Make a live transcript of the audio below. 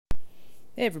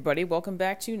Hey everybody, welcome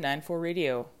back to 94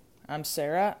 Radio. I'm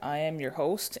Sarah, I am your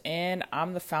host, and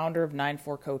I'm the founder of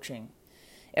 94 Coaching.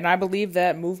 And I believe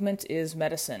that movement is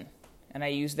medicine, and I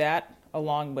use that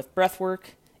along with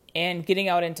breathwork and getting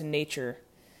out into nature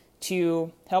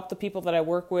to help the people that I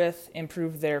work with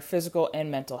improve their physical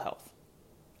and mental health.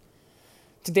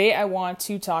 Today I want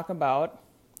to talk about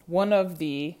one of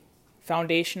the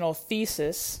foundational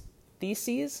theses,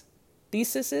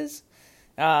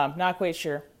 not quite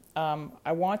sure.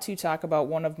 I want to talk about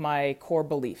one of my core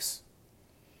beliefs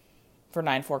for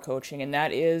 9-4 coaching, and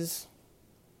that is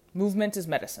movement is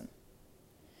medicine.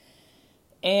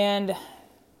 And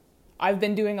I've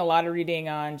been doing a lot of reading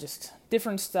on just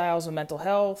different styles of mental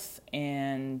health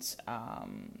and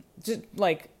just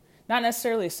like not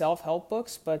necessarily self-help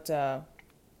books, but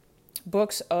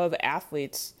books of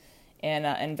athletes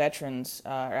and veterans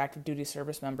or active duty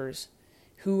service members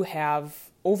who have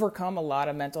overcome a lot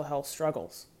of mental health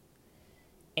struggles.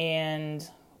 And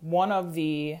one of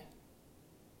the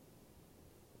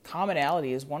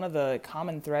commonalities, one of the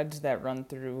common threads that run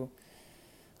through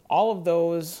all of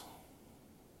those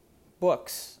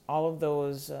books, all of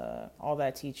those, all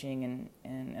that teaching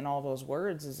and all those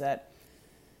words is that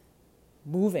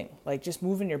moving, like just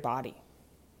moving your body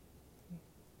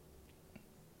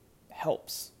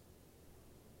helps.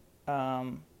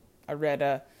 I read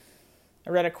a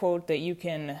quote that you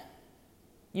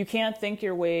can't think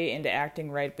your way into acting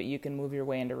right, but you can move your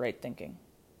way into right thinking.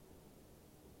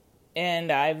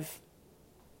 And I've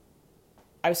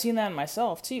seen that in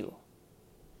myself too.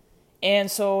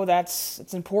 And so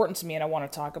it's important to me, and I want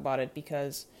to talk about it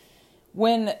because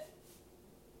when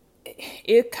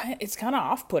it's kind of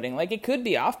off-putting. Like it could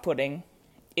be off-putting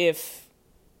if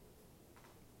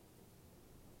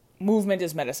movement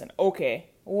is medicine. Okay,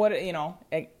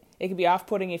 it could be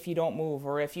off-putting if you don't move,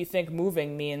 or if you think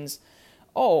moving means,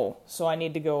 oh, so I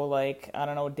need to go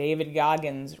David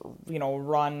Goggins,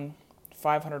 run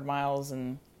 500 miles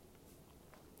in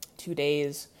 2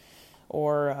 days,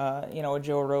 or, a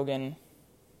Joe Rogan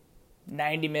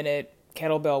 90-minute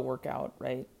kettlebell workout,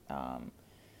 right?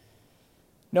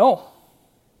 No,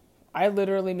 I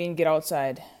literally mean get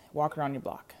outside, walk around your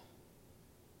block.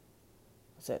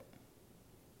 That's it.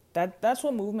 That's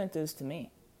what movement is to me.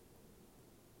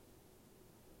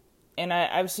 And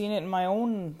I've seen it in my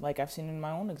own,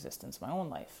 existence, my own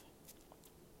life.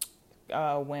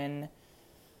 When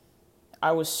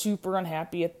I was super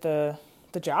unhappy at the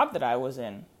job that I was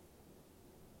in,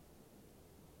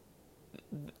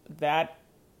 that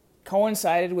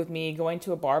coincided with me going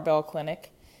to a barbell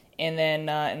clinic and then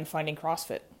and finding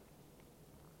CrossFit.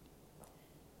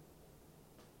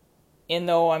 And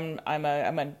though I'm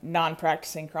a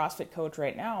non-practicing CrossFit coach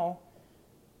right now,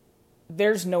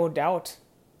 there's no doubt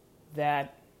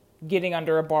that getting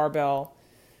under a barbell,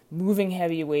 moving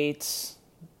heavy weights,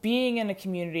 being in a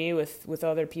community with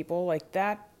other people like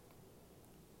that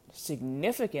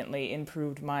significantly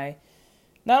improved not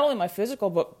only my physical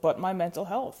but my mental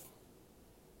health.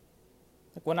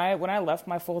 Like when I left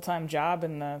my full-time job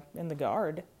in the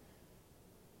Guard,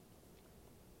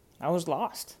 I was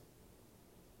lost.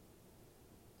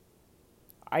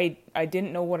 I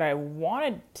didn't know what I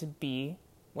wanted to be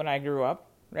when I grew up,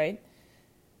 right?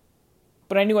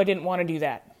 But I knew I didn't want to do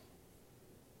that.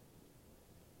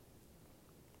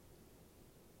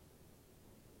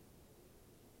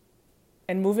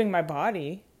 And moving my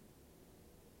body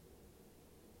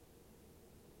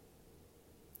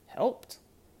helped.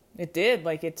 It did.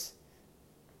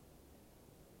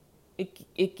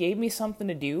 It gave me something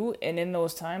to do. And in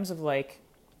those times of when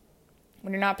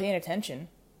you're not paying attention,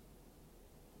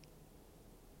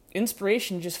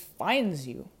 inspiration just finds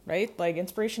you, right? Like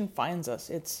inspiration finds us.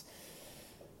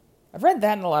 I've read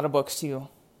that in a lot of books too.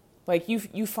 Like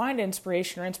you find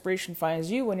inspiration, or inspiration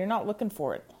finds you when you're not looking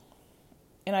for it.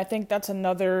 And I think that's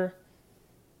another,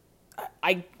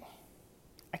 I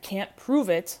can't prove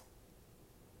it,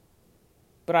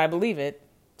 but I believe it.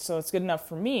 So it's good enough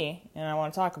for me, and I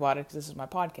want to talk about it because this is my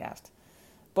podcast.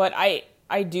 But I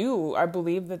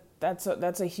believe that's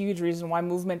a huge reason why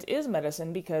movement is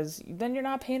medicine, because then you're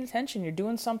not paying attention. You're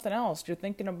doing something else. You're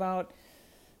thinking about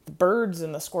the birds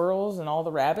and the squirrels and all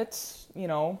the rabbits,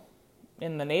 in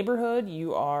the neighborhood.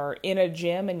 You are in a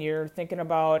gym and you're thinking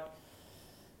about,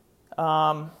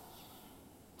 can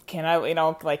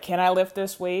I lift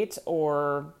this weight,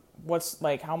 or what's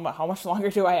how much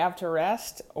longer do I have to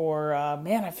rest, or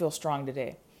man, I feel strong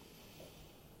today.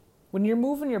 When you're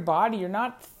moving your body, you're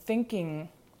not thinking,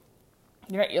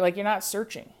 you're not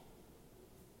searching,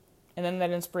 and then that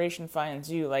inspiration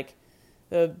finds you. Like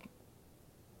the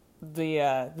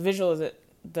visual is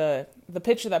that the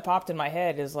picture that popped in my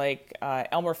head is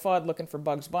Elmer Fudd looking for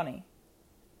Bugs Bunny,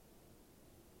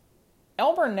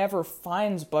 Elmer never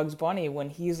finds Bugs Bunny when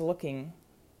he's looking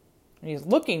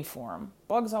for him.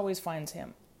 Bugs always finds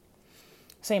him.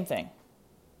 Same thing.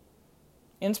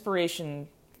 Inspiration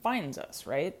finds us,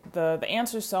 right? The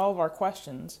answers to all of our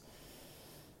questions.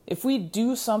 If we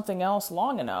do something else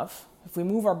long enough, if we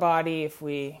move our body, if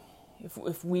we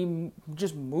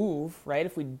just move, right?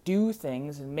 If we do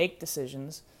things and make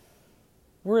decisions,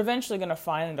 we're eventually going to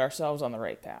find ourselves on the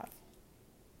right path.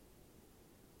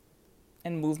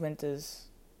 And movement is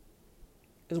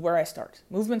where I start.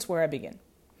 Movement's where I begin.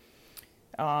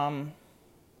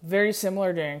 Very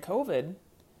similar during COVID,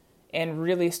 and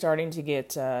really starting to get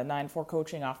 9-4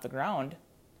 coaching off the ground.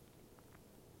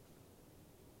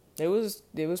 It was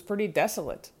pretty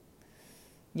desolate.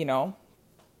 You know,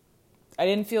 I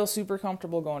didn't feel super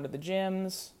comfortable going to the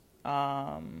gyms.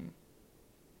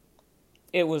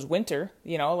 It was winter,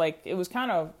 you know, like it was kind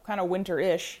of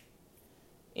winter-ish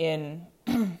in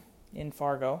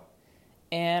Fargo,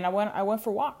 and I went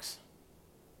for walks.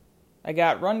 I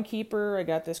got Runkeeper. I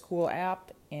got this cool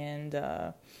app, and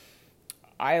I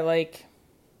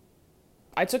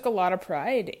took a lot of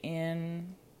pride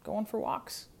in going for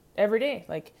walks every day.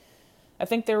 Like, I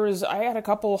think I had a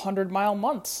couple 100-mile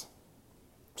months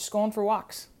just going for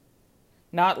walks.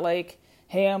 Not like,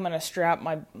 hey, I'm gonna strap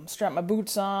my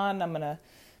boots on, I'm gonna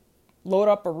load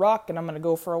up a ruck, and I'm gonna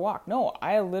go for a walk. No,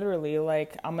 I literally,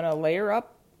 like, I'm gonna layer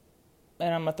up,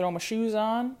 and I'm gonna throw my shoes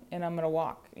on, and I'm gonna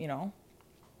walk, you know.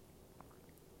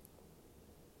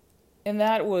 And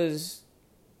that was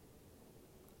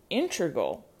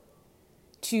integral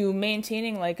to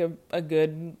maintaining like a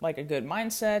good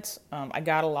mindset. I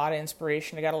got a lot of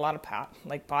inspiration. I got a lot of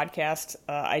podcast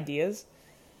ideas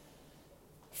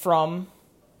from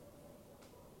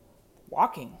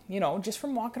walking, you know, just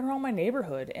from walking around my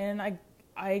neighborhood. And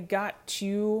I got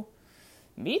to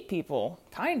meet people,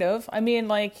 kind of. I mean,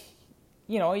 like,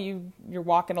 you know, you're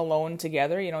walking alone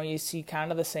together, you know, you see kind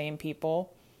of the same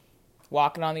people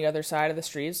walking on the other side of the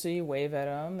street, so you wave at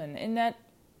them, and that,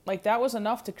 like, that was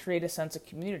enough to create a sense of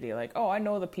community. Like, oh, I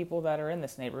know the people that are in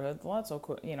this neighborhood, well, that's so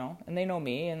cool, you know, and they know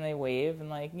me, and they wave, and,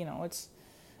 like, you know,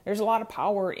 there's a lot of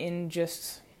power in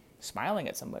just smiling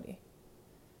at somebody.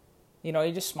 You know,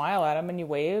 you just smile at them, and you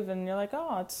wave, and you're like,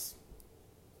 oh, it's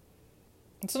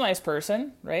a nice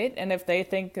person, right? And if they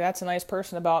think that's a nice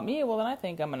person about me, well, then I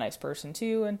think I'm a nice person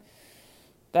too, and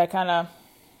that kind of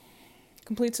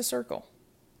completes a circle.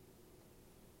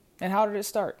 And how did it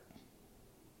start?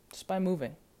 Just by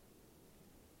moving.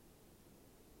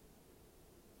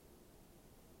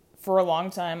 For a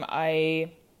long time, I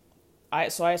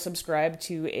subscribed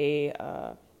to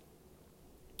a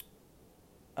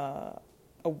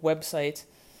website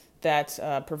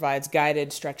that provides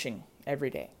guided stretching every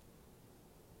day.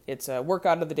 It's a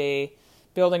workout of the day,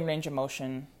 building range of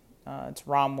motion. It's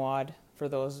ROMWOD for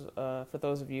those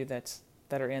of you that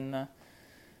are in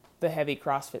the heavy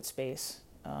CrossFit space.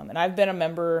 And I've been a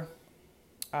member.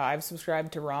 I've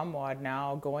subscribed to ROMWOD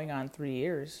now going on 4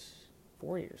 years.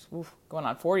 Going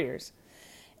on 4 years.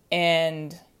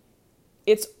 And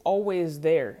it's always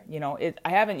there. You know, I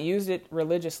haven't used it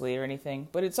religiously or anything,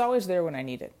 but it's always there when I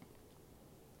need it.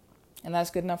 And that's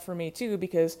good enough for me too,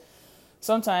 because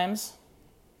sometimes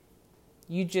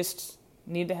you just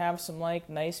need to have some like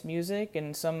nice music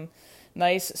and some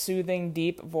nice, soothing,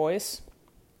 deep voice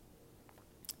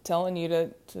telling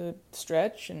you to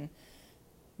stretch, and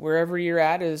wherever you're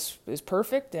at is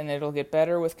perfect, and it'll get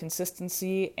better with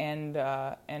consistency and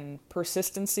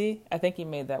persistency. I think he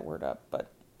made that word up,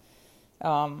 but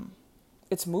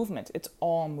it's movement. It's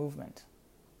all movement.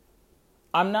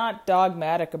 I'm not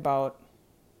dogmatic about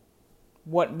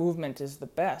what movement is the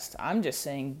best. I'm just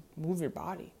saying move your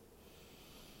body.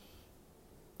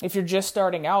 If you're just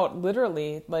starting out,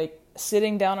 literally, like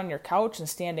sitting down on your couch and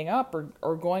standing up,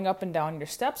 or going up and down your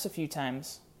steps a few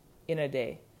times in a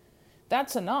day,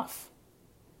 that's enough.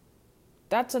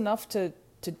 That's enough to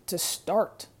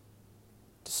start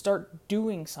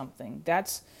doing something.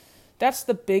 That's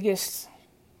the biggest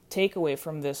takeaway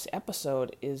from this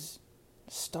episode is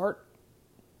start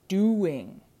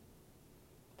doing.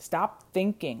 Stop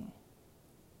thinking.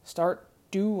 Start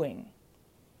doing.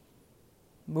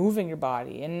 Moving your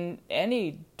body in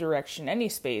any direction, any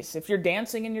space. If you're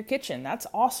dancing in your kitchen, that's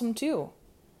awesome too.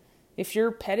 If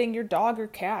you're petting your dog or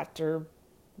cat or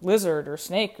lizard or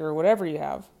snake or whatever you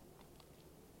have.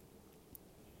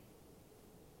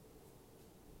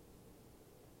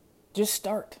 Just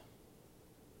start.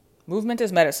 Movement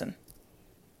is medicine.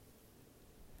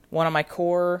 One of my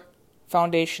core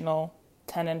foundational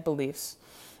tenet beliefs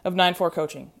of 9-4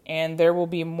 coaching. And there will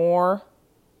be more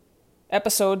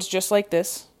episodes just like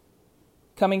this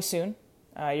coming soon.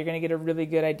 You're going to get a really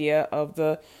good idea of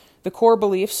the the core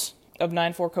beliefs of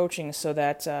 9-4 coaching so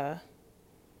that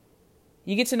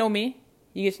you get to know me,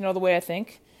 you get to know the way I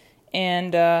think,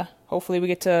 and hopefully we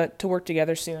get to work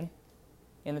together soon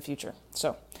in the future.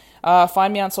 So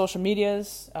find me on social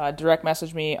medias, direct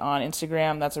message me on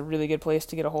Instagram. That's a really good place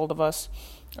to get a hold of us.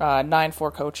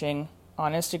 9-4 coaching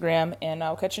on Instagram, and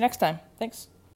I'll catch you next time. Thanks.